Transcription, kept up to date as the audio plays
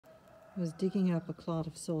I was digging up a clod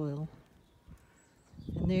of soil,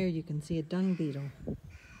 and there you can see a dung beetle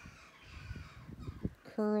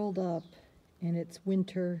curled up in its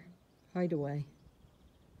winter hideaway.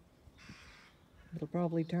 It'll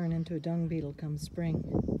probably turn into a dung beetle come spring,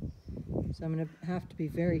 so I'm going to have to be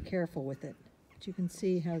very careful with it. But you can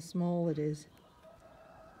see how small it is.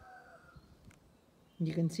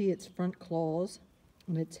 You can see its front claws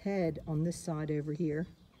and its head on this side over here.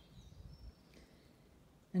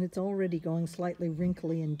 And it's already going slightly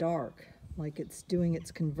wrinkly and dark, like it's doing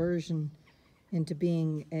its conversion into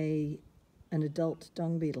being an adult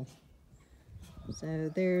dung beetle. So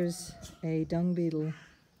there's a dung beetle,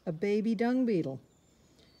 a baby dung beetle,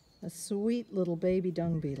 a sweet little baby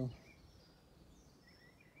dung beetle.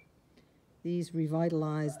 These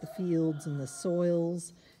revitalize the fields and the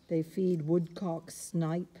soils. They feed woodcock,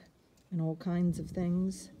 snipe, and all kinds of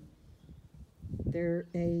things. They're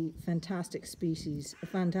a fantastic species, a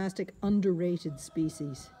fantastic underrated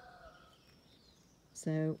species.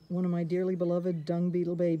 So one of my dearly beloved dung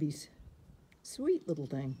beetle babies. Sweet little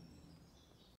thing.